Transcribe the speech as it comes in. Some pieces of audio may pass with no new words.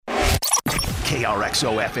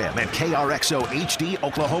KRXO FM and KRXO HD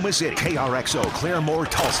Oklahoma City. KRXO Claremore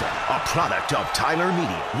Tulsa, a product of Tyler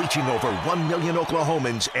Media, reaching over 1 million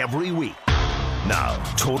Oklahomans every week. Now,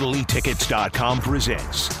 TotallyTickets.com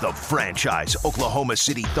presents the Franchise Oklahoma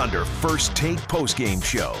City Thunder First Take postgame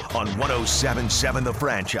show on 107.7 The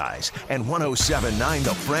Franchise and 107.9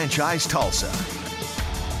 The Franchise Tulsa.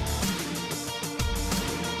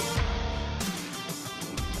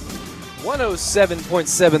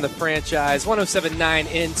 .7 The Franchise,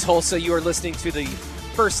 107.9 in Tulsa. You are listening to the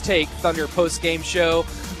First Take Thunder postgame show.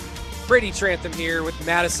 Brady Trantham here with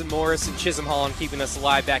Madison Morris and Chisholm Holland keeping us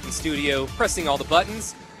alive back in studio, pressing all the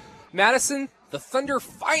buttons. Madison, the Thunder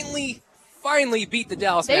finally beat the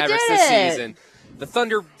Dallas Mavericks this season. The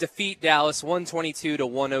Thunder defeat Dallas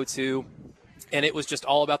 122-102, and it was just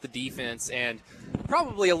all about the defense and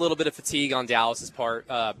probably a little bit of fatigue on Dallas's part.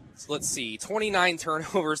 Let's see, 29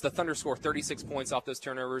 turnovers. The Thunder scored 36 points off those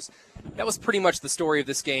turnovers. That was pretty much the story of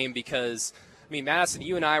this game because, I mean, Madison,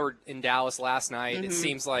 you and I were in Dallas last night. Mm-hmm. It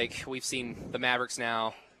seems like we've seen the Mavericks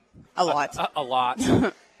now a lot. A lot.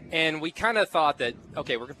 And we kind of thought that,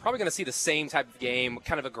 okay, we're probably going to see the same type of game,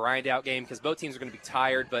 kind of a grind-out game because both teams are going to be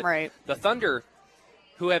tired. But the Thunder,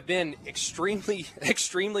 who have been extremely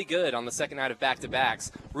good on the second night of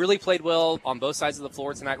back-to-backs, really played well on both sides of the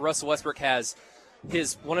floor tonight. Russell Westbrook has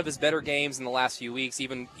one of his better games in the last few weeks,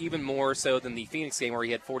 even more so than the Phoenix game where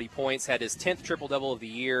he had 40 points, had his 10th triple-double of the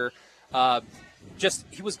year.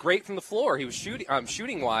 He was great from the floor. He was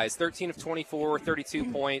shooting-wise, 13 of 24, 32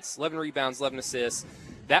 points, 11 rebounds, 11 assists.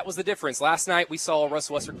 That was the difference. Last night, we saw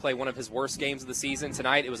Russell Westbrook play one of his worst games of the season.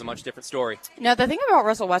 Tonight, it was a much different story. Now, the thing about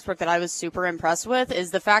Russell Westbrook that I was super impressed with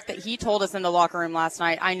is the fact that he told us in the locker room last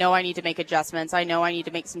night, I know I need to make adjustments. I know I need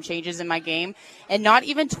to make some changes in my game. And not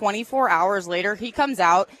even 24 hours later, he comes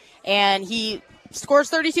out and he scores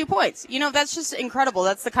 32 points. You know, that's just incredible.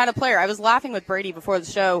 That's the kind of player. I was laughing with Brady before the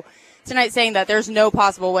show tonight saying that there's no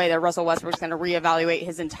possible way that Russell Westbrook's going to reevaluate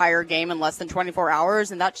his entire game in less than 24 hours,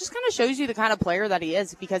 and that just kind of shows you the kind of player that he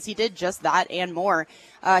is because he did just that and more.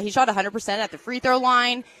 He shot 100% at the free throw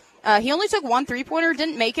line. He only took one three-pointer,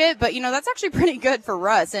 didn't make it, but, you know, that's actually pretty good for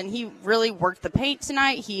Russ, and he really worked the paint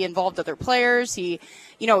tonight. He involved other players. He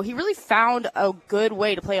really found a good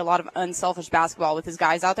way to play a lot of unselfish basketball with his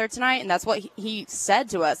guys out there tonight, and that's what he said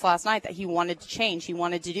to us last night, that he wanted to change. He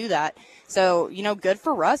wanted to do that. So, you know, good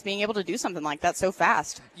for Russ being able to do something like that so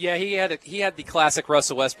fast. Yeah, he had the classic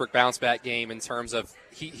Russell Westbrook bounce-back game in terms of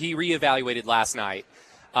he reevaluated last night.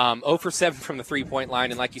 0 for 7 from the three-point line,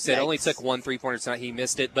 and like you said, only took one three-pointer tonight. He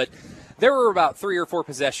missed it, but there were about 3 or 4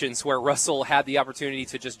 possessions where Russell had the opportunity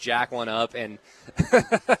to just jack one up, and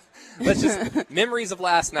memories of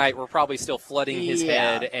last night were probably still flooding his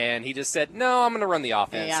head, and he just said, no, I'm going to run the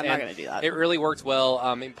offense. Yeah, I'm not going to do that. It really worked well.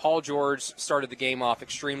 And Paul George started the game off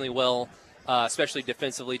extremely well, especially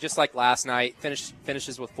defensively, just like last night.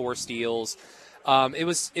 Finishes with 4 steals. It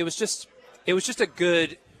was just a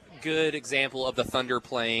good example of the Thunder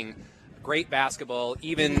playing great basketball,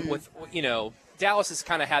 even with, you know, Dallas has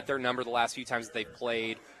kind of had their number the last few times that they've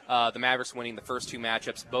played. The Mavericks winning the first 2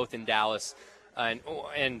 matchups, both in Dallas.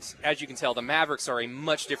 And as you can tell, the Mavericks are a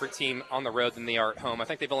much different team on the road than they are at home. I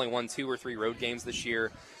think they've only won 2 or 3 road games this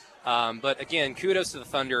year. But, again, kudos to the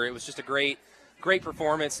Thunder. It was just a great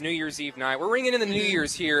performance. New Year's Eve night. We're ringing in the New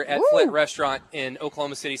Year's here at Flint Restaurant in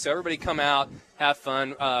Oklahoma City, so everybody come out, have fun.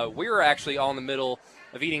 We were actually all in the middle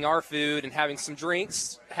of eating our food and having some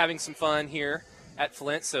drinks, having some fun here at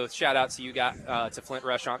Flint. So shout out to you guys, to Flint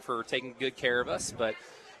Restaurant for taking good care of us. But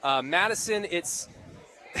Madison,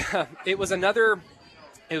 it was another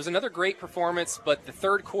great performance. But the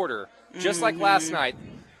third quarter, just like last night,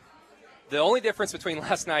 the only difference between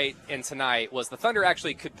last night and tonight was the Thunder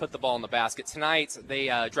actually could put the ball in the basket. Tonight, they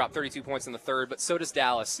dropped 32 points in the third, but so does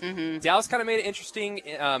Dallas. Dallas kind of made it interesting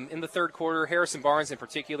in the third quarter. Harrison Barnes, in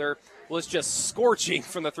particular, was just scorching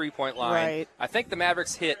from the three-point line. Right. I think the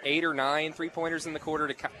Mavericks hit 8 or 9 three-pointers in the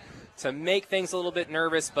quarter to make things a little bit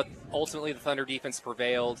nervous, but ultimately the Thunder defense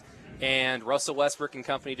prevailed, and Russell Westbrook and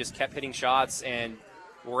company just kept hitting shots and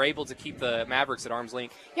were able to keep the Mavericks at arm's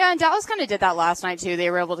length. Yeah, and Dallas kind of did that last night, too.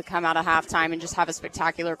 They were able to come out of halftime and just have a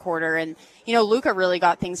spectacular quarter. And, you know, Luka really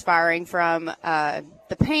got things firing from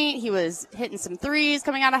the paint. He was hitting some threes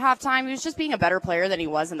coming out of halftime. He was just being a better player than he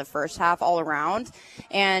was in the first half all around.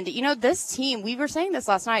 And, you know, this team, we were saying this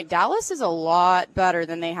last night, Dallas is a lot better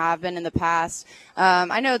than they have been in the past.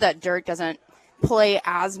 I know that Dirk doesn't play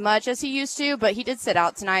as much as he used to, but he did sit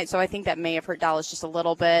out tonight, so I think that may have hurt Dallas just a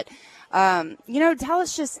little bit. You know,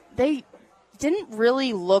 Dallas didn't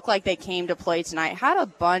really look like they came to play tonight. Had a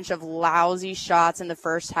bunch of lousy shots in the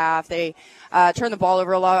first half. They turned the ball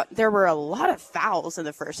over a lot. There were a lot of fouls in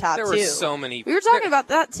the first half, There too. were so many. We were talking about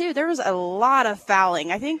that, too. There was a lot of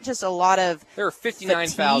fouling. I think just a lot of There were 59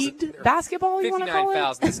 fouls. Basketball, you want to call it? 59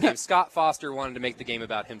 fouls in this game. Scott Foster wanted to make the game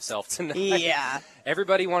about himself tonight. Yeah.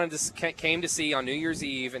 Everybody came to see on New Year's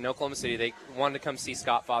Eve in Oklahoma City. They wanted to come see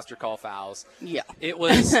Scott Foster call fouls. Yeah. It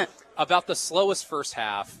was about the slowest first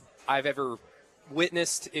half I've ever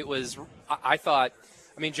witnessed. It was, I thought,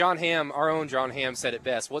 John Hamm, our own John Hamm, said it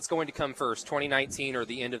best. What's going to come first, 2019 or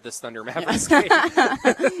the end of this Thunder Mavericks game?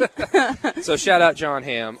 So shout out John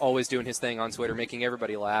Hamm, always doing his thing on Twitter, making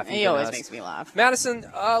everybody laugh. He always makes me laugh. Madison,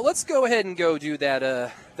 let's go ahead and go do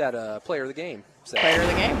that player of the game. Player of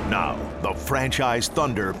the game. Now, the Franchise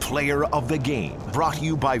Thunder Player of the Game, brought to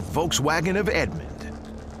you by Volkswagen of Edmond.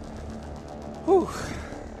 Whew.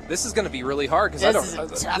 This is going to be really hard because This is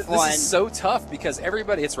a tough one. This is so tough because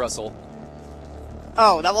everybody. It's Russell.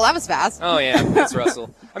 Oh, that was fast. Oh yeah, it's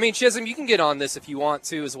Russell. Chisholm, you can get on this if you want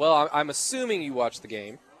to as well. I'm assuming you watched the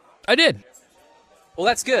game. I did. Well,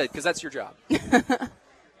 that's good because that's your job.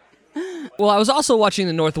 Well, I was also watching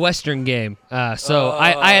the Northwestern game, so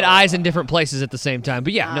I had eyes in different places at the same time.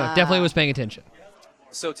 But yeah, no, definitely was paying attention.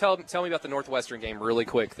 So tell me about the Northwestern game really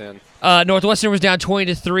quick then. Northwestern was down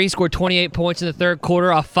 20-3, scored 28 points in the third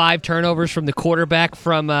quarter off 5 turnovers from the quarterback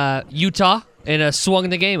from Utah, and swung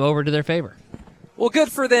the game over to their favor. Well,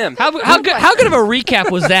 good for them. How good of a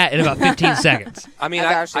recap was that in about 15 seconds?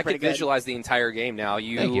 I could visualize the entire game now.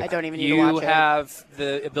 You. I don't even need to watch it. You have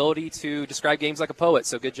the ability to describe games like a poet,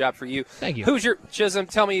 so good job for you. Thank you. Chisholm,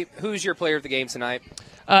 tell me, who's your player of the game tonight?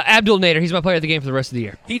 Abdul Nader. He's my player of the game for the rest of the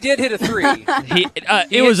year. He did hit a 3.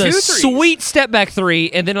 It was a sweet step-back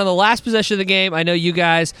 3, and then on the last possession of the game, I know you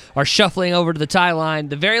guys are shuffling over to the tie line.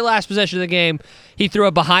 The very last possession of the game, he threw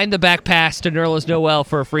a behind-the-back pass to Nerlens Noel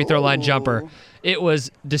for a free-throw line jumper. It was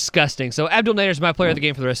disgusting. So Abdul Nader is my player of the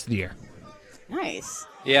game for the rest of the year. Nice.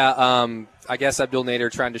 Yeah, I guess Abdul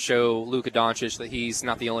Nader trying to show Luka Doncic that he's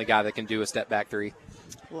not the only guy that can do a step-back 3.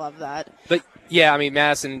 Love that. But, yeah,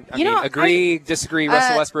 Madison, agree, disagree,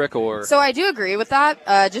 Russell Westbrook, or? So I do agree with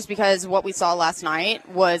that, just because what we saw last night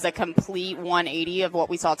was a complete 180 of what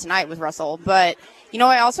we saw tonight with Russell. But,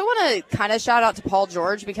 I also want to kind of shout out to Paul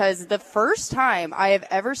George, because the first time I have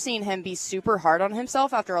ever seen him be super hard on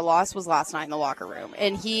himself after a loss was last night in the locker room.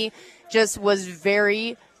 And he just was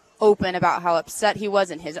very open about how upset he was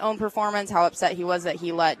in his own performance, how upset he was that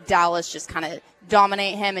he let Dallas just kind of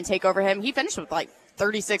dominate him and take over him. He finished with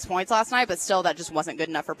 36 points last night, but still that just wasn't good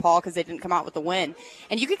enough for Paul because they didn't come out with the win.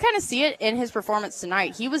 And you could kind of see it in his performance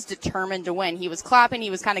tonight. He was determined to win. He was clapping. He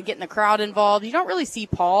was kind of getting the crowd involved. You don't really see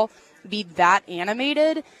Paul be that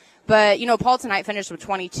animated. But, Paul tonight finished with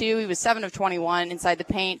 22. He was 7 of 21 inside the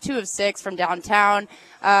paint, 2 of 6 from downtown.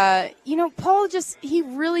 Paul he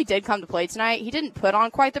really did come to play tonight. He didn't put on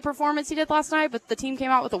quite the performance he did last night, but the team came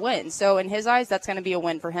out with a win. So in his eyes, that's going to be a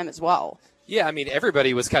win for him as well. Yeah,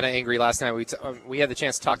 everybody was kind of angry last night. We had the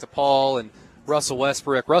chance to talk to Paul and Russell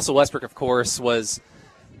Westbrook. Russell Westbrook, of course, was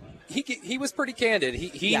he was pretty candid.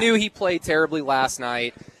 He knew he played terribly last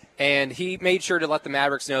night, and he made sure to let the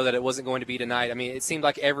Mavericks know that it wasn't going to be tonight. It seemed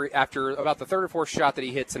like after about the third or fourth shot that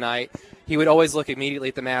he hit tonight, he would always look immediately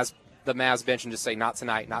at the Mavs bench and just say, "Not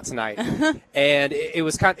tonight, not tonight." And it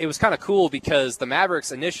was kind of cool because the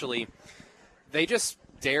Mavericks initially, they just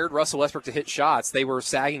dared Russell Westbrook to hit shots. They were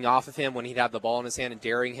sagging off of him when he'd have the ball in his hand and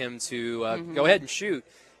daring him to go ahead and shoot.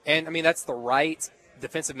 And, that's the right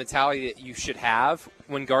defensive mentality that you should have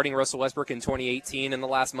when guarding Russell Westbrook in 2018 in the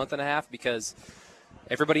last month and a half, because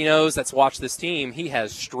everybody knows that's watched this team. He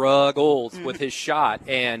has struggled with his shot,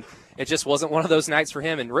 and it just wasn't one of those nights for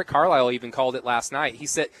him. And Rick Carlisle even called it last night. He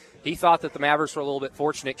said he thought that the Mavericks were a little bit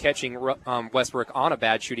fortunate catching Westbrook on a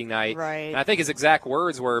bad shooting night. Right. And I think his exact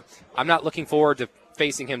words were, "I'm not looking forward to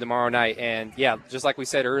facing him tomorrow night." And yeah, just like we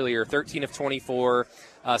said earlier, 13 of 24,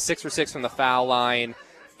 6 for 6 from the foul line,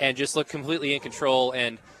 and just looked completely in control.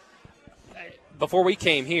 And before we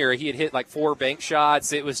came here, he had hit 4 bank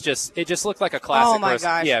shots. It just looked like a classic. Oh my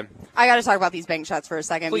gosh. Yeah. I got to talk about these bank shots for a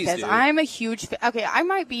second. Please because do. I'm a huge okay, I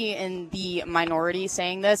might be in the minority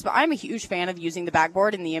saying this, but I'm a huge fan of using the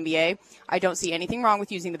backboard in the NBA. I don't see anything wrong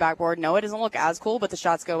with using the backboard. No, it doesn't look as cool, but the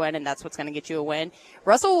shots go in, and that's what's going to get you a win.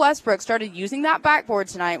 Russell Westbrook started using that backboard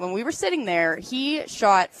tonight. When we were sitting there, he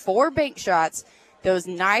shot 4 bank shots. Those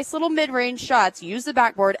nice little mid-range shots, used the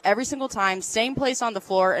backboard every single time, same place on the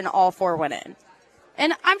floor, and all 4 went in.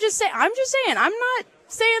 And I'm just saying, I'm not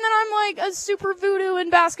saying that I'm a super voodoo in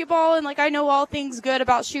basketball and I know all things good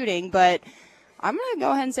about shooting, but I'm going to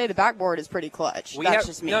go ahead and say the backboard is pretty clutch. That's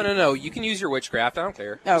just me. No. You can use your witchcraft. I don't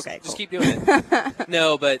care. Okay, Just keep doing it.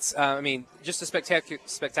 No, but, just a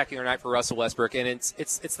spectacular night for Russell Westbrook, and it's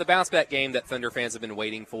the bounce-back game that Thunder fans have been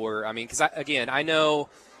waiting for. I mean, because, I know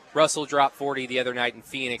Russell dropped 40 the other night in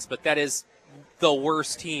Phoenix, but that is the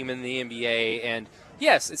worst team in the NBA, and,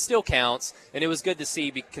 yes, it still counts, and it was good to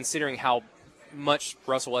see considering how much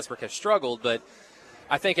Russell Westbrook has struggled, but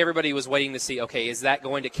I think everybody was waiting to see, okay, is that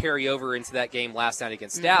going to carry over into that game last night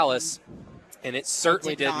against Dallas? And it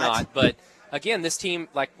certainly did not. But, again, this team,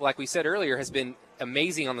 like we said earlier, has been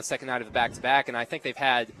amazing on the second night of the back-to-back, and I think they've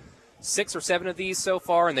had 6 or 7 of these so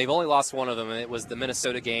far, and they've only lost one of them, and it was the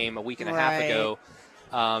Minnesota game a week and a half ago.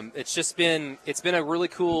 It's been a really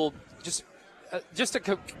cool, just a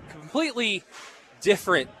completely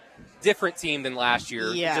different team than last year.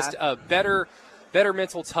 Yeah. Just a better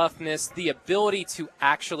mental toughness, the ability to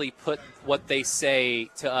actually put what they say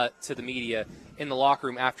to the media in the locker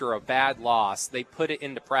room after a bad loss. They put it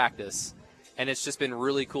into practice, and it's just been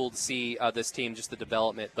really cool to see this team, just the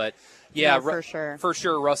development. But, for sure. For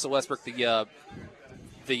sure, Russell Westbrook, the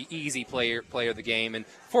easy player of the game. And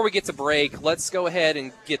before we get to break, let's go ahead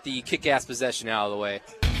and get the kick-ass possession out of the way.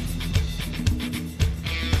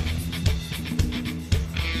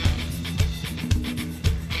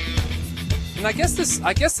 And I guess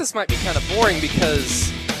this might be kind of boring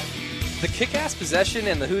because the kick-ass possession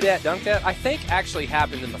and the who dat dunk dat, I think, actually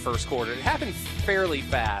happened in the first quarter. It happened fairly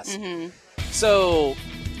fast. So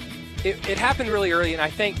it happened really early, and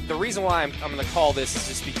I think the reason why I'm going to call this is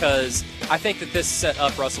just because I think that this set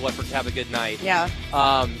up Russell Westbrook to have a good night. Yeah.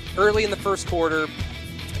 Early in the first quarter,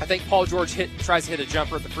 I think Paul George tries to hit a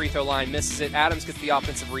jumper at the free throw line, misses it. Adams gets the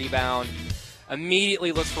offensive rebound.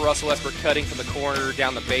 Immediately looks for Russell Westbrook cutting from the corner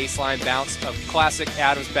down the baseline, bounce, a classic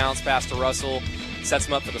Adams bounce pass to Russell, sets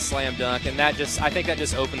him up for the slam dunk, and I think that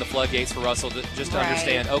just opened the floodgates for Russell to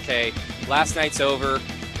understand, okay, last night's over,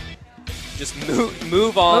 just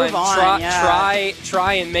move on,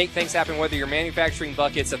 try and make things happen, whether you're manufacturing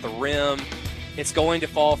buckets at the rim. It's going to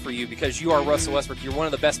fall for you because you are Russell Westbrook. You're one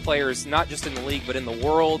of the best players, not just in the league, but in the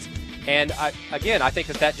world. And I think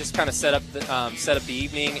that just kind of set up the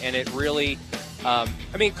evening, and it really,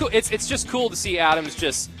 cool. It's just cool to see Adams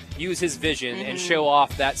just use his vision and show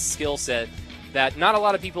off that skill set that not a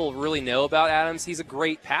lot of people really know about Adams. He's a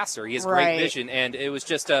great passer. He has great vision, and it was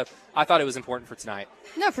just I thought it was important for tonight.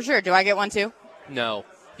 No, for sure. Do I get one too? No.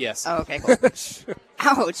 Yes. Oh, okay, cool.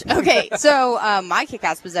 Ouch. Okay, so my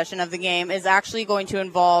kick-ass possession of the game is actually going to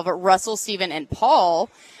involve Russell, Steven, and Paul.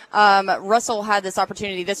 Russell had this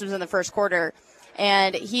opportunity. This was in the first quarter,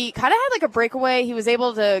 and he kind of had like a breakaway. He was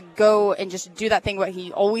able to go and just do that thing what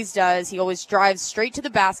he always does. He always drives straight to the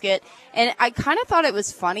basket, and I kind of thought it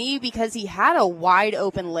was funny because he had a wide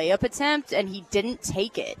open layup attempt, and he didn't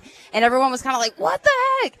take it. And everyone was kind of like, what the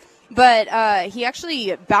heck? But he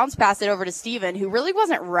actually bounced past it over to Steven, who really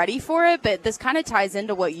wasn't ready for it, but this kind of ties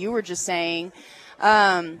into what you were just saying.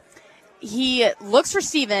 He looks for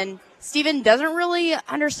Steven. Steven doesn't really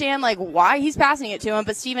understand like why he's passing it to him,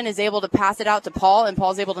 but Steven is able to pass it out to Paul, and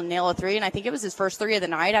Paul's able to nail a three, and I think it was his first three of the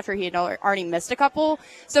night after he had already missed a couple.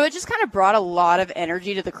 So it just kind of brought a lot of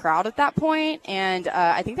energy to the crowd at that point, and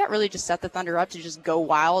I think that really just set the Thunder up to just go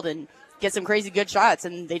wild and get some crazy good shots,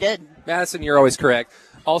 and they did. Madison, you're always correct.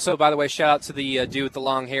 Also, by the way, shout out to the dude with the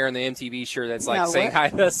long hair and the MTV shirt that's saying hi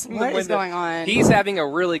to us in the window. What is going on? He's having a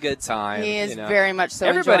really good time. He is very much so.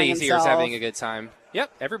 Everybody here is having a good time.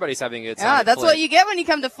 Yep, everybody's having a good time. Yeah, that's what you get when you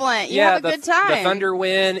come to Flint. You have a good time. The Thunder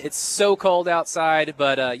win. It's so cold outside,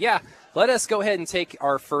 but let us go ahead and take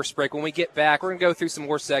our first break. When we get back, we're going to go through some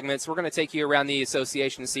more segments. We're going to take you around the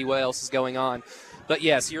association to see what else is going on. But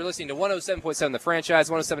yes, you're listening to 107.7 The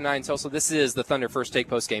Franchise, 107.9 Tulsa. This is the Thunder First Take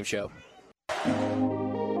Post Game Show.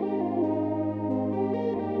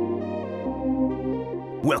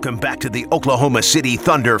 Welcome back to the Oklahoma City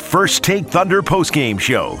Thunder First Take Thunder postgame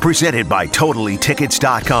show, presented by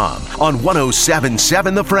TotallyTickets.com on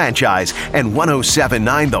 107.7 The Franchise and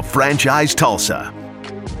 107.9 The Franchise Tulsa.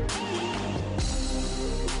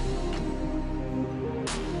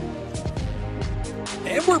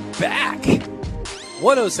 And we're back.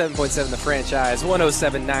 107.7 The Franchise,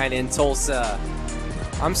 107.9 in Tulsa.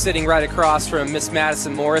 I'm sitting right across from Miss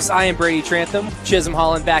Madison Morris. I am Brady Trantham. Chisholm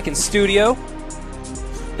Holland back in studio.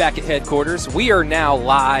 Back at headquarters. We are now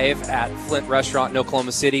live at Flint Restaurant in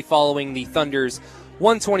Oklahoma City following the Thunder's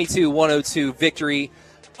 122-102 victory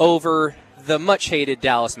over the much-hated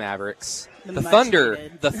Dallas Mavericks. The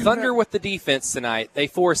Thunder with the defense tonight. They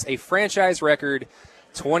force a franchise record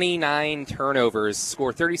 29 turnovers,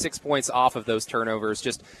 score 36 points off of those turnovers.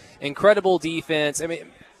 Just incredible defense. I mean,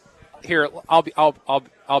 here I'll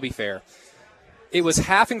be fair. It was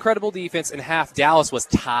half incredible defense and half Dallas was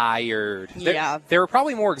tired. Yeah. They were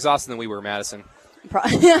probably more exhausted than we were, Madison.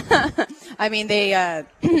 I mean, they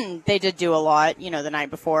did do a lot, the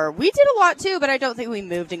night before. We did a lot too, but I don't think we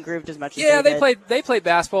moved and grooved as much as they did. They played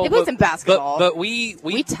basketball. They played some basketball. But we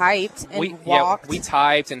typed and walked. Yeah, we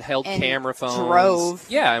typed and held camera phones. Drove.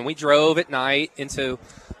 Yeah, and we drove at night into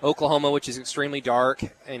Oklahoma, which is extremely dark.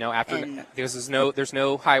 After there's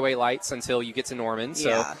no highway lights until you get to Norman.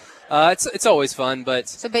 So it's always fun. But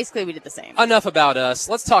so basically, we did the same. Enough about us.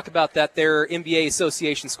 Let's talk about that. Their NBA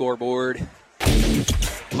Association scoreboard.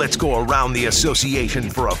 Let's go around the association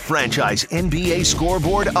for a franchise NBA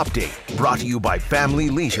scoreboard update. Brought to you by Family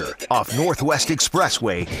Leisure off Northwest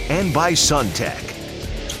Expressway and by SunTech.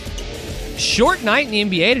 Short night in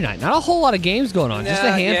the NBA tonight. Not a whole lot of games going on. Just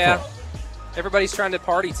a handful. Yeah. Everybody's trying to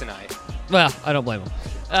party tonight. Well, I don't blame them.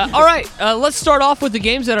 All right, let's start off with the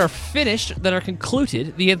games that are finished, that are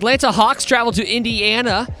concluded. The Atlanta Hawks travel to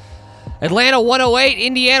Indiana. Atlanta 108,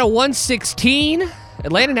 Indiana 116.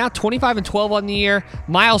 Atlanta now 25-12 on the year.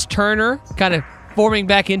 Miles Turner kind of forming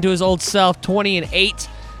back into his old self, 20-8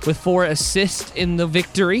 with 4 assists in the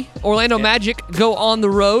victory. Orlando Magic go on the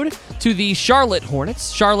road to the Charlotte Hornets.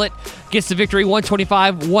 Charlotte gets the victory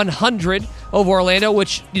 125-100 over Orlando,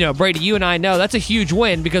 which, Brady, you and I know that's a huge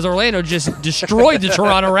win because Orlando just destroyed the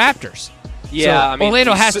Toronto Raptors. Yeah, so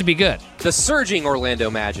Orlando has to be good. The surging Orlando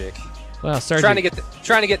Magic. Well, surging.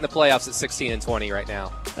 Trying to get in the playoffs at 16-20 right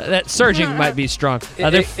now. That surging might be strong.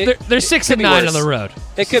 They're 6-9 on the road.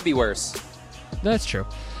 It could be worse. That's true.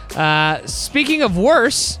 Speaking of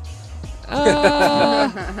worse,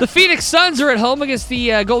 the Phoenix Suns are at home against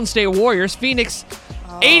the Golden State Warriors. Phoenix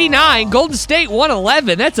 89, Golden State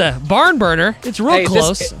 111. That's a barn burner. It's real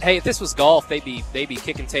close. If this was golf, they'd be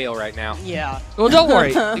kicking tail right now. Yeah. Well, don't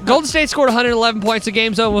worry. Golden State scored 111 points. The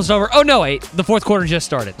game's almost over. Oh, no, wait. The fourth quarter just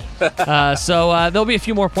started. So there'll be a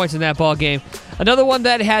few more points in that ball game. Another one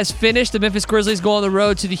that has finished, the Memphis Grizzlies go on the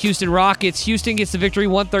road to the Houston Rockets. Houston gets the victory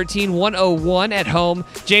 113-101 at home.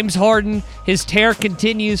 James Harden, his tear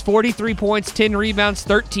continues. 43 points, 10 rebounds,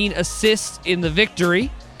 13 assists in the victory.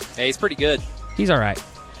 Hey, he's pretty good. He's all right.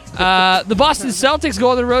 The Boston Celtics go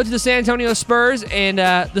on the road to the San Antonio Spurs, and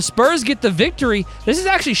the Spurs get the victory. This is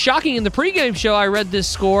actually shocking. In the pregame show, I read this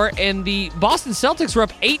score, and the Boston Celtics were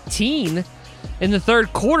up 18 in the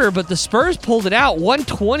third quarter, but the Spurs pulled it out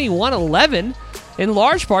 120-111, in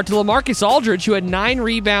large part to LaMarcus Aldridge, who had 9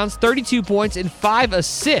 rebounds, 32 points, and 5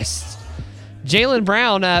 assists. Jaylen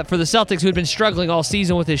Brown, for the Celtics, who had been struggling all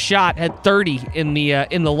season with his shot, had 30 in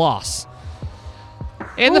the loss.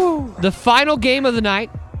 And the final game of the night,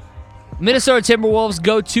 Minnesota Timberwolves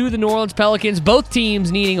go to the New Orleans Pelicans, both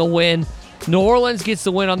teams needing a win. New Orleans gets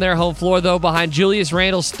the win on their home floor, though, behind Julius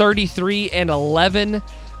Randle's 33-11.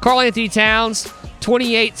 Karl-Anthony Towns,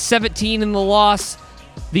 28-17 in the loss.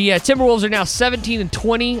 The Timberwolves are now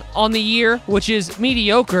 17-20 on the year, which is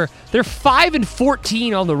mediocre. They're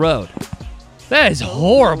 5-14 on the road. That is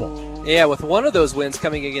horrible. Yeah, with one of those wins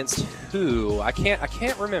coming against who? I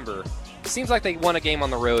can't remember. Seems like they won a game on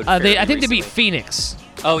the road. I think recently. they beat Phoenix.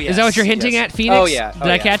 Oh yeah. Is that what you're hinting at, Phoenix? Oh yeah. Did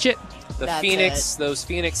I catch it?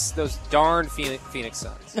 Those darn Phoenix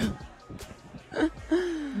Suns.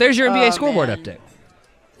 There's your NBA scoreboard update.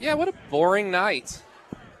 Yeah, what a boring night.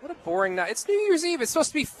 It's New Year's Eve. It's supposed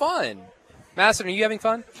to be fun. Madison, are you having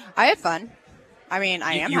fun? I had fun. I mean,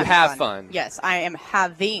 I am. You having have fun. Yes, I am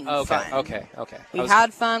having fun. Okay. We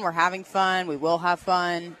had fun. We're having fun. We will have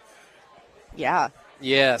fun. Yeah.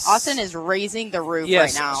 Yes. Austin is raising the roof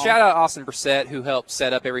right now. Shout out Austin Brissett, who helped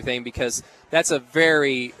set up everything, because that's a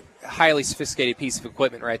very highly sophisticated piece of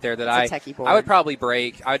equipment right there that I would probably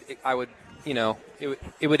break. I would,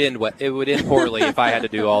 it would end poorly if I had to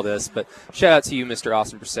do all this. But shout out to you, Mr.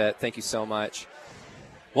 Austin Brissett. Thank you so much.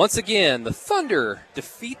 Once again, the Thunder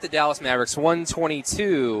defeat the Dallas Mavericks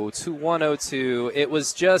 122-102. It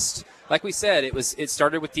was just like we said. It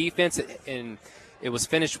started with defense and it was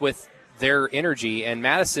finished with their energy. And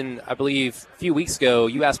Madison, I believe a few weeks ago,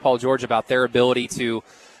 you asked Paul George about their ability to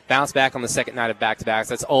bounce back on the second night of back-to-backs.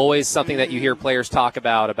 That's always something that you hear players talk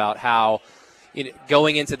about how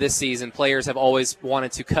going into this season, players have always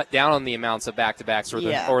wanted to cut down on the amounts of back-to-backs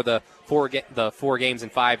or the four games in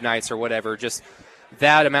 5 nights or whatever, just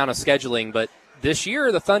that amount of scheduling. But this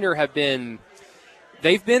year, the Thunder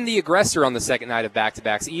they've been the aggressor on the second night of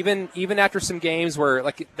back-to-backs, even after some games where,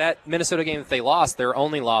 like that Minnesota game that they lost, their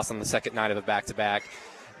only loss on the second night of a back-to-back.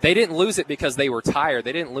 They didn't lose it because they were tired.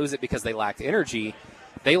 They didn't lose it because they lacked energy.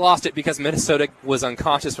 They lost it because Minnesota was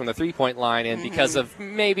unconscious from the three-point line and because of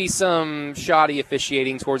maybe some shoddy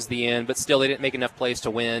officiating towards the end, but still they didn't make enough plays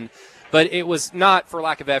to win. But it was not for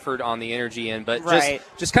lack of effort on the energy end, but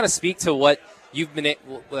just kind of speak to what we've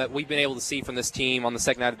been able to see from this team on the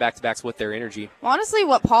second night of back-to-backs with their energy. Well, honestly,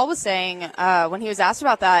 what Paul was saying when he was asked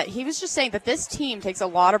about that, he was just saying that this team takes a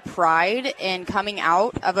lot of pride in coming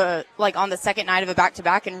out of on the second night of a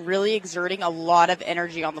back-to-back and really exerting a lot of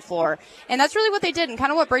energy on the floor. And that's really what they did. And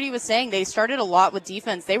kind of what Brady was saying, they started a lot with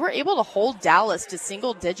defense. They were able to hold Dallas to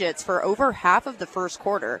single digits for over half of the first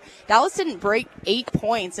quarter. Dallas didn't break 8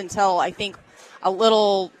 points until I think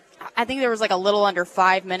there was a little under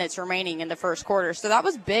 5 minutes remaining in the first quarter. So that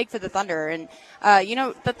was big for the Thunder. And,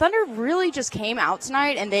 the Thunder really just came out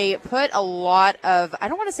tonight and they put a lot of, I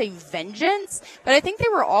don't want to say vengeance, but I think they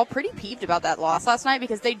were all pretty peeved about that loss last night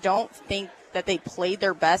because they don't think that they played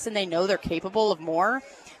their best and they know they're capable of more.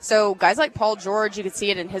 So guys like Paul George, you could see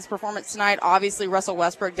it in his performance tonight. Obviously, Russell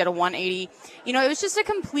Westbrook did a 180. It was just a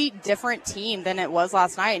complete different team than it was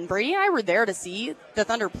last night. And Brady and I were there to see the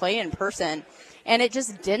Thunder play in person. And it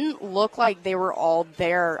just didn't look like they were all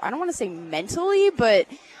there. I don't want to say mentally, but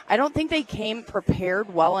I don't think they came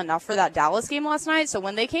prepared well enough for that Dallas game last night. So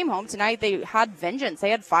when they came home tonight, they had vengeance. They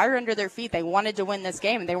had fire under their feet. They wanted to win this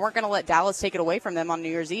game, and they weren't going to let Dallas take it away from them on New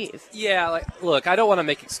Year's Eve. Yeah, look, I don't want to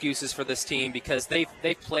make excuses for this team because they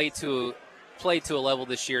played to a level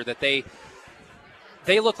this year that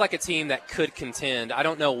they look like a team that could contend. I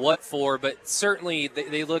don't know what for, but certainly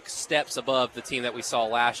they look steps above the team that we saw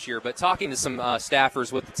last year. But talking to some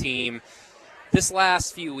staffers with the team, this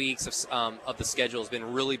last few weeks of the schedule has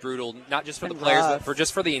been really brutal, not just for the players, but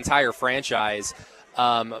for the entire franchise.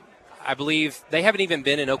 I believe they haven't even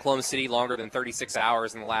been in Oklahoma City longer than 36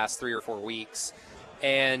 hours in the last 3 or 4 weeks.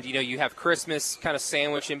 And, you have Christmas kind of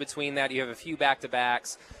sandwiched in between that. You have a few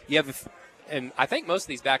back-to-backs. And I think most of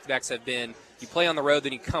these back-to-backs have been you play on the road,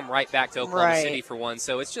 then you come right back to Oklahoma City for one.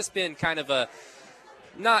 So it's just been kind of a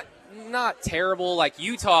not terrible like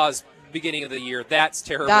Utah's beginning of the year. That's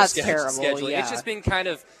terrible. Scheduling. Yeah. It's just been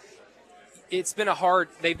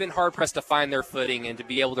they've been hard pressed to find their footing and to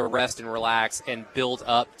be able to rest and relax and build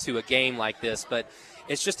up to a game like this. But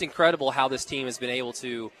it's just incredible how this team has been able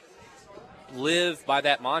to live by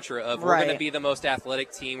that mantra of we're going to be the most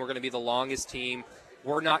athletic team. We're going to be the longest team.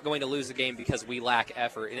 We're not going to lose a game because we lack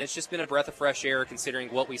effort. And it's just been a breath of fresh air considering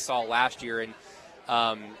what we saw last year. And,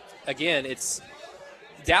 again,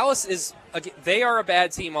 Dallas they are a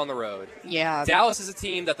bad team on the road. Yeah. Dallas is a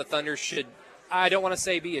team that the Thunder should, I don't want to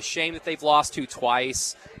say be ashamed that they've lost to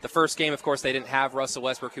twice. The first game, of course, they didn't have Russell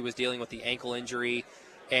Westbrook, who was dealing with the ankle injury.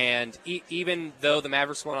 And even though the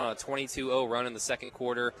Mavericks went on a 22-0 run in the second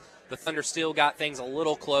quarter, the Thunder still got things a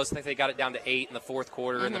little close. I think they got it down to 8 in the fourth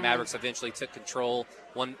quarter, and the Mavericks eventually took control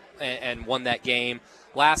and won that game.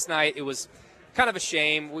 Last night, it was kind of a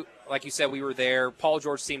shame. Like you said, we were there. Paul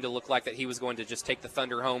George seemed to look like that he was going to just take the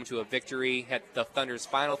Thunder home to a victory. Had the Thunder's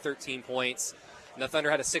final 13 points. And the Thunder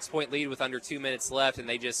had a 6-point lead with under 2 minutes left, and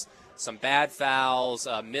they just some bad fouls,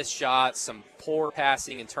 missed shots, some poor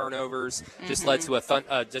passing and turnovers just led to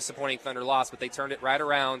a disappointing Thunder loss. But they turned it right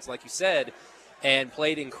around, like you said, and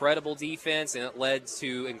played incredible defense, and it led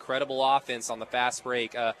to incredible offense on the fast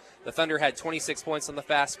break. The Thunder had 26 points on the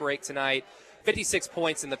fast break tonight, 56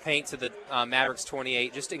 points in the paint to the Mavericks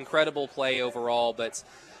 28. Just incredible play overall. But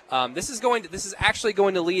this is actually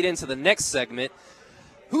going to lead into the next segment.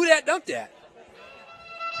 Who dat dunked at?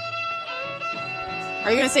 Are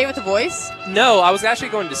you going to say it with the voice? No, I was actually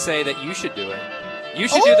going to say that you should do it. You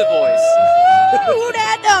should do the voice. Who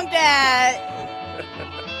dat dunked at?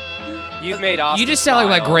 You've made Austin You just sound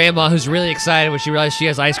like my grandma who's really excited when she realized she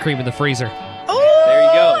has ice cream in the freezer. Oh, there you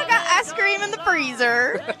go. I got ice cream in the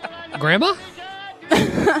freezer. Grandma?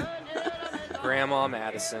 Grandma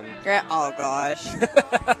Madison. Oh, gosh.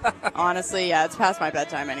 Honestly, yeah, it's past my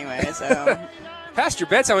bedtime anyway, so. Past your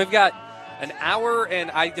bedtime, we've got an hour, and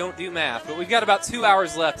I don't do math, but we've got about 2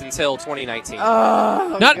 hours left until 2019.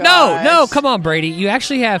 Oh, No, come on, Brady. You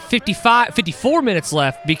actually have 54 minutes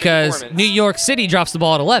left because New York City drops the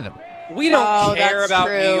ball at 11. We don't care about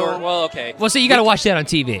New York. Well, okay. Well, so you got to watch that on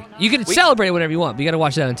TV. You can celebrate it whenever you want, but you got to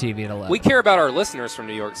watch that on TV at 11. We care about our listeners from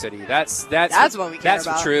New York City. That's what we care about.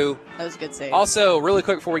 That's true. That was a good save. Also, really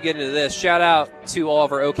quick before we get into this, shout out to all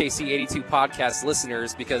of our OKC 82 podcast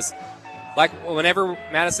listeners because, like, whenever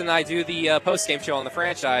Madison and I do the post-game show on the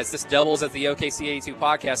franchise, this doubles as the OKC 82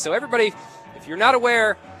 podcast. So everybody, if you're not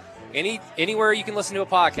aware, anywhere you can listen to a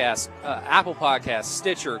podcast, Apple Podcasts,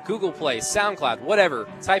 Stitcher, Google Play, SoundCloud, whatever,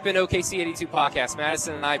 type in OKC 82 podcast.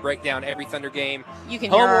 Madison and I break down every Thunder game. You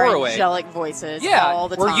can hear our angelic voices all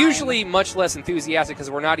the time. We're usually much less enthusiastic because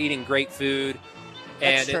we're not eating great food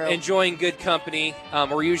and enjoying good company.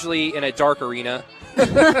 We're usually in a dark arena,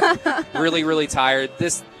 really, really tired.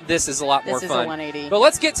 This is a lot more fun. This is a 180. But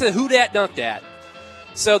let's get to who dat dunked at.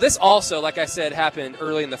 So this also, like I said, happened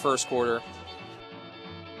early in the first quarter.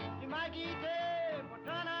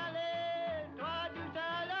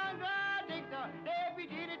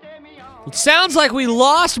 It sounds like we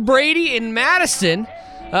lost Brady in Madison.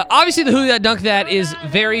 Obviously, the Who That Dunk That is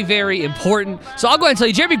very, very important. So I'll go ahead and tell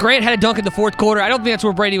you, Jeremy Grant had a dunk in the fourth quarter. I don't think that's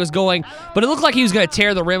where Brady was going, but it looked like he was going to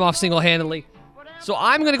tear the rim off single-handedly. So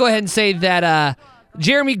I'm going to go ahead and say that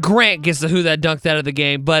Jeremy Grant gets the Who That Dunk That of the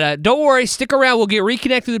game. But don't worry, stick around. We'll get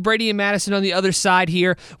reconnected with Brady and Madison on the other side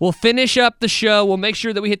here. We'll finish up the show. We'll make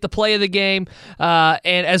sure that we hit the play of the game,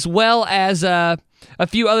 and as well as a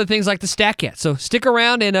few other things like the StatCat. So stick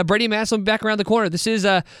around, and Brady and Madison will be back around the corner. This is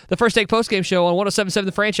the First Take Postgame Show on 107.7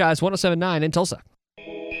 The Franchise, 107.9 in Tulsa.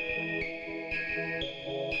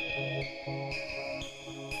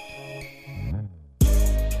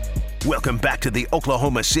 Welcome back to the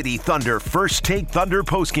Oklahoma City Thunder First Take Thunder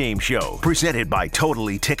Postgame Show, presented by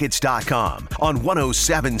TotallyTickets.com on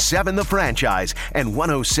 107.7 The Franchise and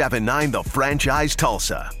 107.9 The Franchise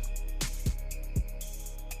Tulsa.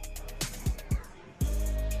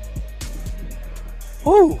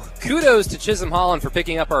 Whew. Kudos to Chisholm Holland for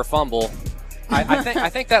picking up our fumble. I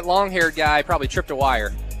think that long-haired guy probably tripped a wire.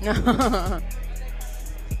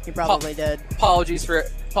 He probably did. Apologies to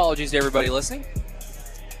everybody listening.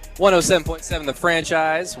 107.7 The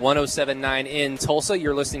Franchise, 107.9 in Tulsa.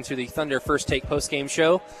 You're listening to the Thunder First Take Postgame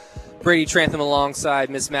Show. Brady Trantham alongside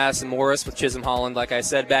Miss Madison Morris with Chisholm Holland, like I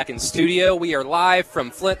said, back in studio. We are live from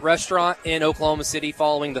Flint Restaurant in Oklahoma City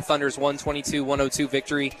following the Thunder's 122-102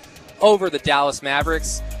 victory over the Dallas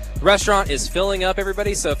Mavericks. The restaurant is filling up,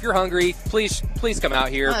 everybody, so if you're hungry, please come out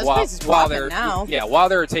here while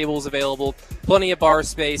there are tables available. Plenty of bar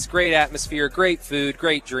space, great atmosphere, great food,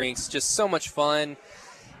 great drinks, just so much fun.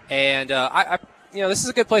 And this is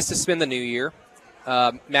a good place to spend the new year.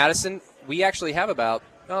 Madison, we actually have about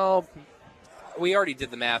we already did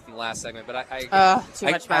the math in the last segment, but too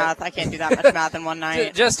much math. I can't do that much math in one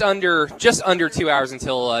night. Just under 2 hours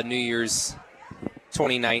until New Year's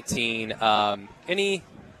 2019. I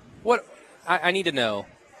need to know,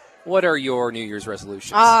 what are your New Year's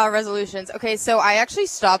resolutions? Resolutions. Okay, so I actually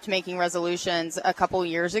stopped making resolutions a couple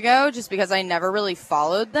years ago just because I never really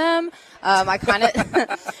followed them. I kind of,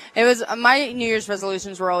 it was, my New Year's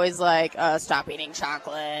resolutions were always like, stop eating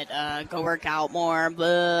chocolate, go work out more,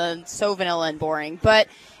 blah, so vanilla and boring. But,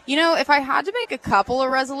 if I had to make a couple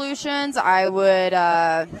of resolutions, I would,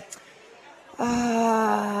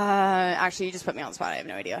 actually, you just put me on the spot. I have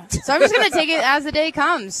no idea. So I'm just going to take it as the day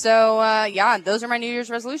comes. So, those are my New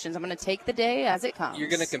Year's resolutions. I'm going to take the day as it comes. You're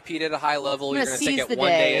going to compete at a high level. You're going to take it one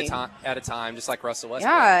day at a time, just like Russell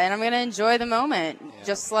Westbrook. Yeah, and I'm going to enjoy the moment,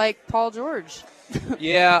 just like Paul George.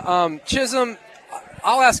 Chisholm,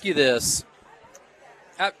 I'll ask you this.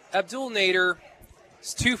 Abdul Nader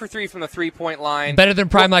is 2 for 3 from the three-point line. Better than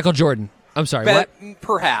prime Michael Jordan. I'm sorry, what?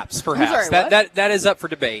 Perhaps. I'm sorry, what? That is up for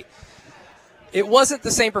debate. It wasn't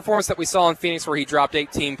the same performance that we saw in Phoenix where he dropped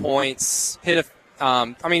 18 points, even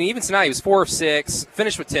tonight he was 4 of 6,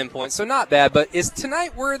 finished with 10 points, so not bad. But is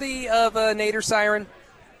tonight worthy of a Nader siren?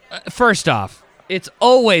 First off, it's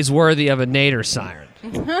always worthy of a Nader siren.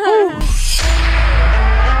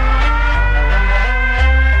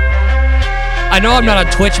 I know I'm not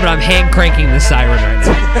on Twitch, but I'm hand cranking the siren right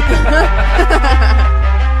now.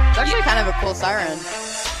 It's actually kind of a cool siren.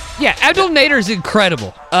 Yeah, Abdul Nader is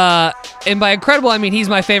incredible. And by incredible, I mean he's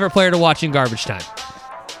my favorite player to watch in garbage time.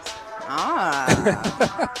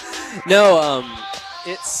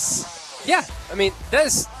 It's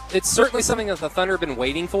certainly something that the Thunder have been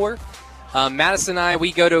waiting for. Madison and I,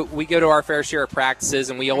 we go to our fair share of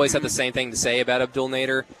practices, and we always have the same thing to say about Abdul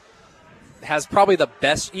Nader. Has probably the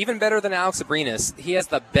best, even better than Alex Abrinas, he has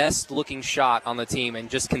the best looking shot on the team and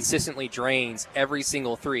just consistently drains every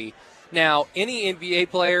single three. Now, any NBA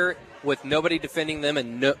player with nobody defending them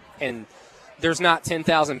and there's not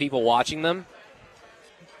 10,000 people watching them,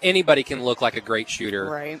 anybody can look like a great shooter.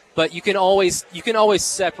 Right. But you can always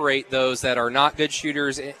separate those that are not good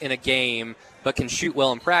shooters in a game but can shoot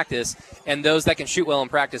well in practice, and those that can shoot well in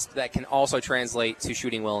practice that can also translate to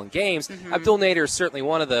shooting well in games. Mm-hmm. Abdul Nader is certainly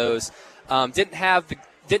one of those. Didn't have the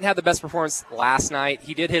best performance last night.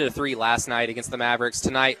 He did hit a 3 last night against the Mavericks.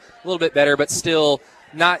 Tonight, a little bit better, but still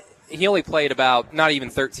not. He only played about not even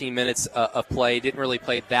 13 minutes of play. Didn't really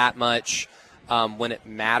play that much when it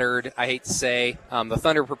mattered, I hate to say. The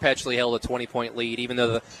Thunder perpetually held a 20-point lead, even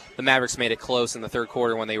though the Mavericks made it close in the third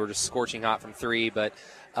quarter when they were just scorching hot from 3. But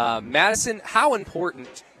Madison, how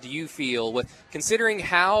important do you feel, with considering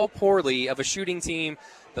how poorly of a shooting team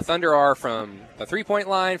the Thunder are from the three-point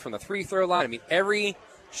line, from the free throw line? I mean, every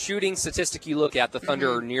shooting statistic you look at, the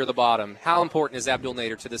Thunder are near the bottom. How important is Abdul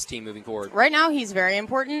Nader to this team moving forward? Right now, he's very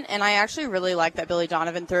important, and I actually really like that Billy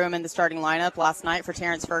Donovan threw him in the starting lineup last night for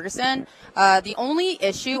Terrence Ferguson. The only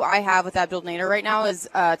issue I have with Abdul Nader right now is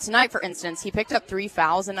tonight, for instance, he picked up 3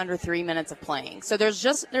 fouls in under 3 minutes of playing. So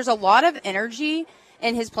there's a lot of energy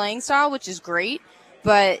in his playing style, which is great.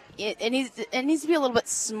 But it needs to be a little bit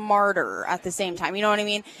smarter at the same time. You know what I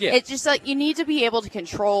mean? Yeah. It's just like you need to be able to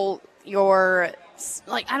control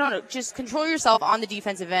just control yourself on the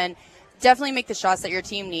defensive end. Definitely make the shots that your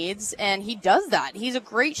team needs, and he does that. He's a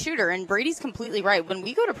great shooter, and Brady's completely right. When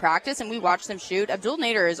we go to practice and we watch them shoot, Abdul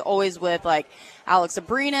Nader is always with like Alex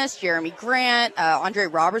Abrinas, Jeremy Grant, Andre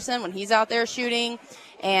Robertson when he's out there shooting,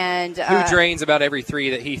 and who drains about every 3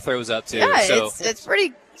 that he throws up to. Yeah, so. it's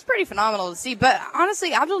pretty phenomenal to see. But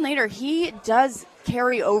honestly, Abdul Nader, he does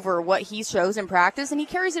carry over what he shows in practice, and he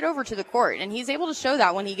carries it over to the court, and he's able to show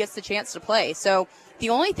that when he gets the chance to play. So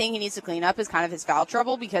the only thing he needs to clean up is kind of his foul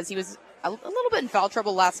trouble, because he was a little bit in foul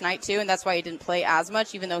trouble last night too, and that's why he didn't play as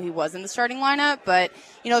much, even though he was in the starting lineup. But,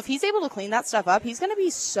 if he's able to clean that stuff up, he's going to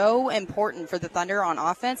be so important for the Thunder on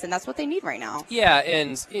offense, and that's what they need right now. Yeah,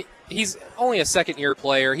 and he's only a second-year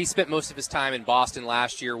player. He spent most of his time in Boston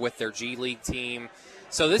last year with their G League team.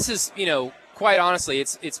 So this is, quite honestly,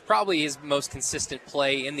 it's probably his most consistent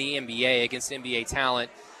play in the NBA against NBA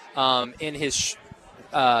talent in his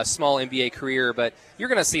small NBA career. But you're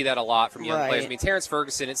going to see that a lot from young players. I mean, Terrence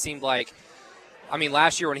Ferguson, it seemed like,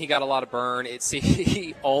 last year when he got a lot of burn,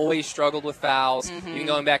 he always struggled with fouls. Even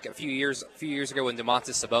going back a few years ago when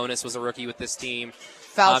Domantas Sabonis was a rookie with this team.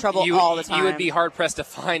 Foul trouble all the time. You would be hard-pressed to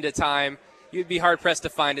find a time. You'd be hard-pressed to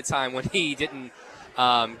find a time when he didn't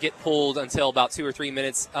get pulled until about 2 or 3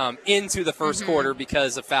 minutes into the first quarter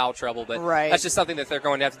because of foul trouble. But that's just something that they're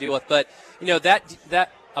going to have to deal with. But,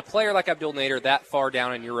 that a player like Abdul Nader that far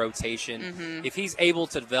down in your rotation, if he's able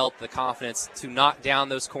to develop the confidence to knock down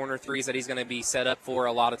those corner threes that he's going to be set up for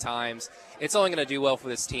a lot of times, it's only going to do well for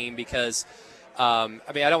this team because I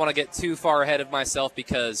don't want to get too far ahead of myself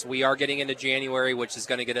because we are getting into January, which is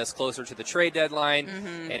going to get us closer to the trade deadline,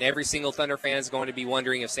 and every single Thunder fan is going to be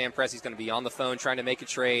wondering if Sam Presti's going to be on the phone trying to make a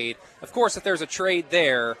trade. Of course, if there's a trade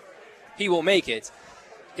there, he will make it.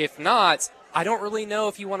 If not, I don't really know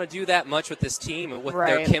if you want to do that much with this team, with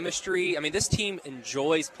their chemistry. This team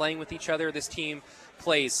enjoys playing with each other. This team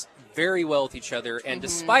plays very well with each other, and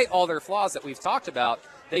despite all their flaws that we've talked about,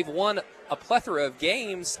 they've won a plethora of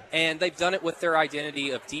games, and they've done it with their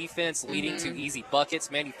identity of defense, leading to easy buckets,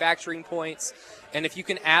 manufacturing points. And if you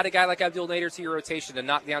can add a guy like Abdul Nader to your rotation to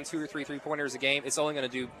knock down 2 or 3 3-pointers a game, it's only going to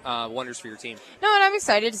do wonders for your team. No, and I'm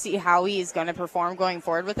excited to see how he's going to perform going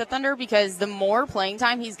forward with the Thunder, because the more playing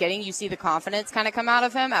time he's getting, you see the confidence kind of come out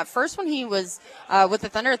of him. At first, when he was with the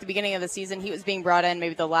Thunder at the beginning of the season, he was being brought in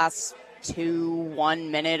maybe the last 1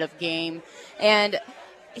 minute of game. And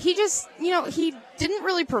he just, he didn't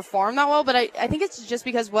really perform that well, but I think it's just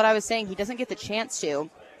because what I was saying, he doesn't get the chance to.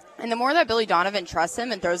 And the more that Billy Donovan trusts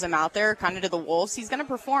him and throws him out there kind of to the Wolves, he's going to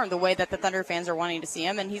perform the way that the Thunder fans are wanting to see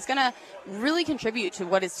him, and he's going to really contribute to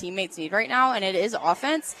what his teammates need right now, and it is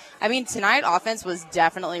offense. Tonight offense was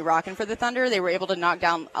definitely rocking for the Thunder. They were able to knock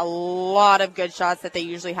down a lot of good shots that they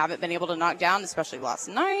usually haven't been able to knock down, especially last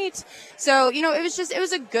night. So, it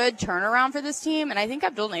was a good turnaround for this team, and I think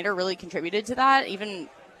Abdul Nader really contributed to that, even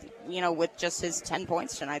with just his 10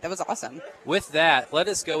 points tonight. That was awesome. With that, let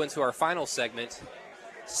us go into our final segment,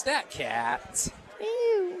 Stat Cat.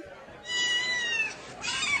 Ew.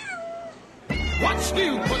 What's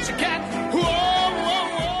new, pussycat? Whoa,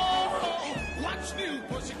 whoa, whoa. What's new,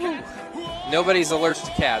 pussycat? Whoa. Nobody's allergic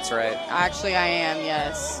to cats, right? Actually, I am,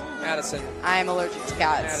 yes. Madison. I am allergic to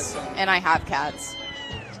cats. Madison. And I have cats.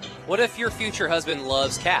 What if your future husband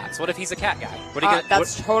loves cats? What if he's a cat guy? What are you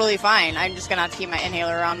that's totally fine. I'm just going to have to keep my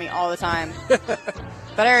inhaler around me all the time.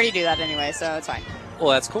 But I already do that anyway, so it's fine.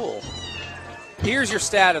 Well, that's cool. Here's your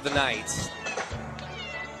stat of the night.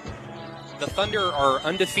 The Thunder are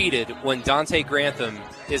undefeated when Dante Grantham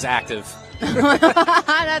is active.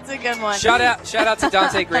 That's a good one. Shout out to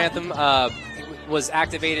Dante Grantham. He was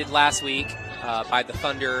activated last week by the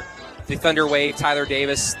Thunder. The Thunder waived Tyler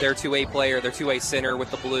Davis, their two-way player, their two-way center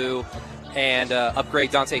with the blue, and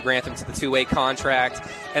upgrade Dante Grantham to the two-way contract.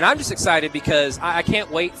 And I'm just excited because I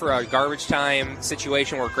can't wait for a garbage time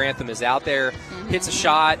situation where Grantham is out there, hits a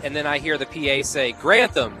shot, and then I hear the PA say,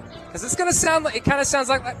 Grantham. Because it's going to sound like, it kind of sounds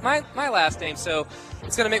like my last name. So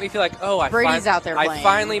it's going to make me feel like, Brady's out there playing. I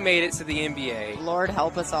finally made it to the NBA. Lord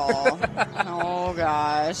help us all. Oh,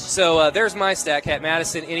 gosh. So there's my stat, Cat.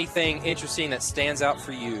 Madison, anything interesting that stands out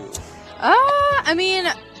for you?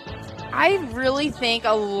 I really think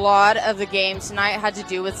a lot of the game tonight had to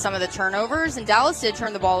do with some of the turnovers, and Dallas did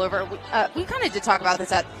turn the ball over. We kind of did talk about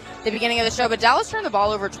this at the beginning of the show, but Dallas turned the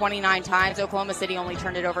ball over 29 times. Oklahoma City only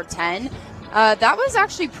turned it over 10. That was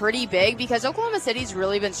actually pretty big because Oklahoma City's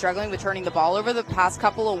really been struggling with turning the ball over the past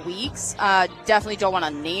couple of weeks. Definitely don't want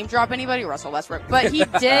to name drop anybody, Russell Westbrook, but he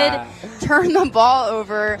did turn the ball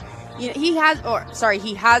over. You know, he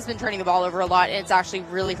has been turning the ball over a lot, and it's actually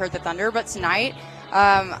really hurt the Thunder. But tonight,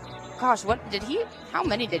 how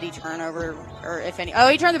many did he turn over, or if any? Oh,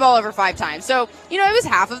 he turned the ball over 5 times. So, it was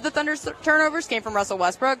half of the Thunder's turnovers came from Russell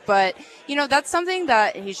Westbrook, but, that's something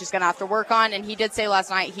that he's just going to have to work on. And he did say last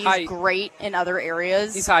night he's great in other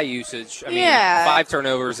areas. He's high usage. 5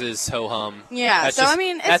 turnovers is ho-hum. Yeah, it's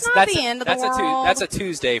not the end of the world. That's a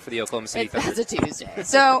Tuesday for the Oklahoma City Thunder. That's a Tuesday.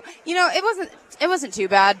 So, it wasn't too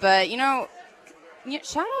bad, but,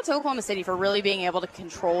 shout out to Oklahoma City for really being able to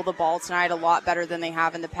control the ball tonight a lot better than they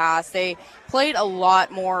have in the past. They played a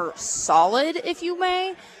lot more solid, if you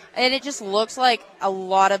may, and it just looks like a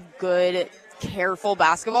lot of good, careful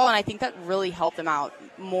basketball, and I think that really helped them out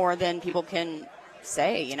more than people can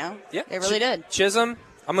say, Yeah, they really did. Chisholm,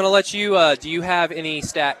 I'm going to let you, do you have any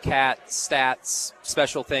stats,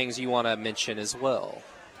 special things you want to mention as well?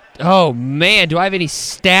 Oh, man, do I have any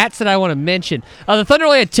stats that I want to mention? The Thunder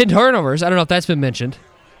only had 10 turnovers. I don't know if that's been mentioned.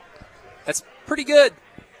 That's pretty good.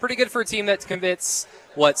 Pretty good for a team that commits,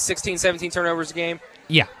 16, 17 turnovers a game?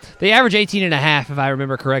 Yeah. They average 18.5, if I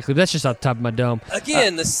remember correctly. But that's just off the top of my dome.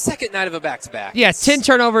 Again, the second night of a back-to-back. Yeah, 10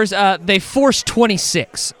 turnovers. They forced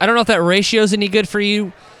 26. I don't know if that ratio is any good for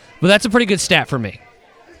you, but that's a pretty good stat for me.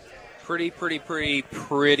 Pretty good.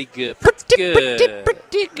 Pretty good.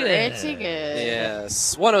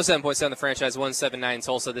 Yes. 107.7 the franchise, 107.9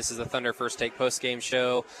 Tulsa. This is the Thunder First Take post-game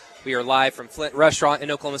show. We are live from Flint Restaurant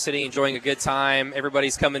in Oklahoma City, enjoying a good time.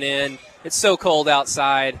 Everybody's coming in. It's so cold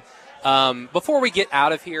outside. Before we get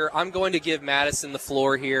out of here, I'm going to give Madison the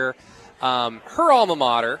floor here. Her alma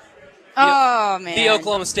mater. The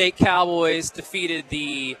Oklahoma State Cowboys defeated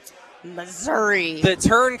the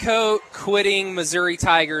turncoat quitting Missouri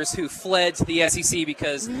Tigers, who fled to the SEC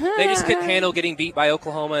because they just couldn't handle getting beat by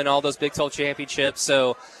Oklahoma in all those Big 12 championships.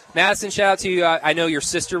 So, Madison, shout out to you. I know your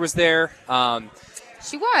sister was there.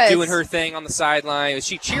 She was doing her thing on the sideline. Was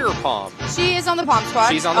she cheer or palm? She is on the palm squad.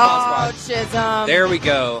 She's on the palm squad. Chisholm. There we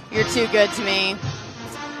go. You're too good to me.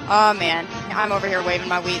 Oh, man. I'm over here waving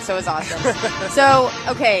my wheat, so it's awesome. So,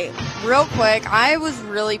 okay, real quick, I was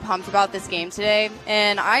really pumped about this game today,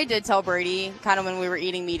 and I did tell Brady kind of when we were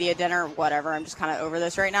eating media dinner, whatever, I'm just kind of over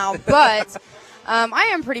this right now, but I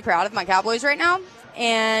am pretty proud of my Cowboys right now,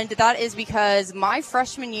 and that is because my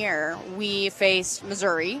freshman year, we faced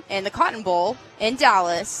Missouri in the Cotton Bowl in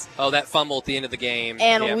Dallas. Oh, that fumble at the end of the game.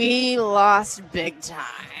 And we lost big time.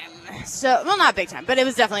 So, well, not big time, but it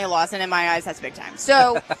was definitely a loss, and in my eyes, that's big time.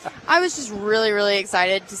 So, I was just really, really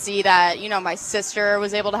excited to see that, my sister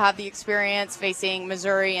was able to have the experience facing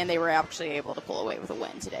Missouri, and they were actually able to pull away with a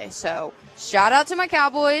win today. So, shout out to my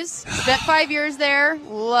Cowboys. Spent 5 years there.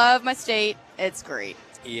 Love my state. It's great.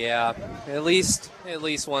 Yeah, at least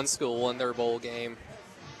one school won their bowl game.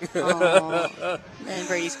 And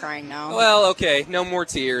Brady's crying now. Well, okay, no more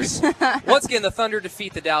tears. Once again, the Thunder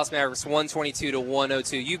defeat the Dallas Mavericks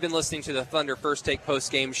 122-102. You've been listening to the Thunder First Take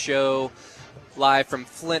post-game show live from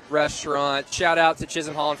Flint Restaurant. Shout out to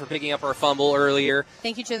Chisholm Holland for picking up our fumble earlier.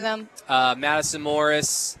 Thank you, Chisholm. Madison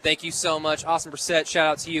Morris, thank you so much. Austin Brissett, shout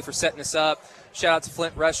out to you for setting us up. Shout out to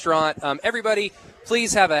Flint Restaurant. Everybody,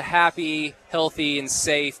 please have a happy, healthy, and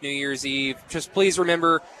safe New Year's Eve. Just please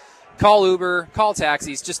remember, call Uber, call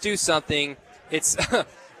taxis, just do something. It's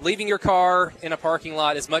leaving your car in a parking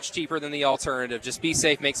lot is much cheaper than the alternative. Just be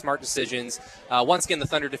safe, make smart decisions. Once again, the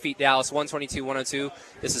Thunder defeat Dallas 122-102.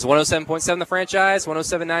 This is 107.7 the franchise,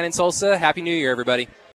 107.9 in Tulsa. Happy New Year, everybody.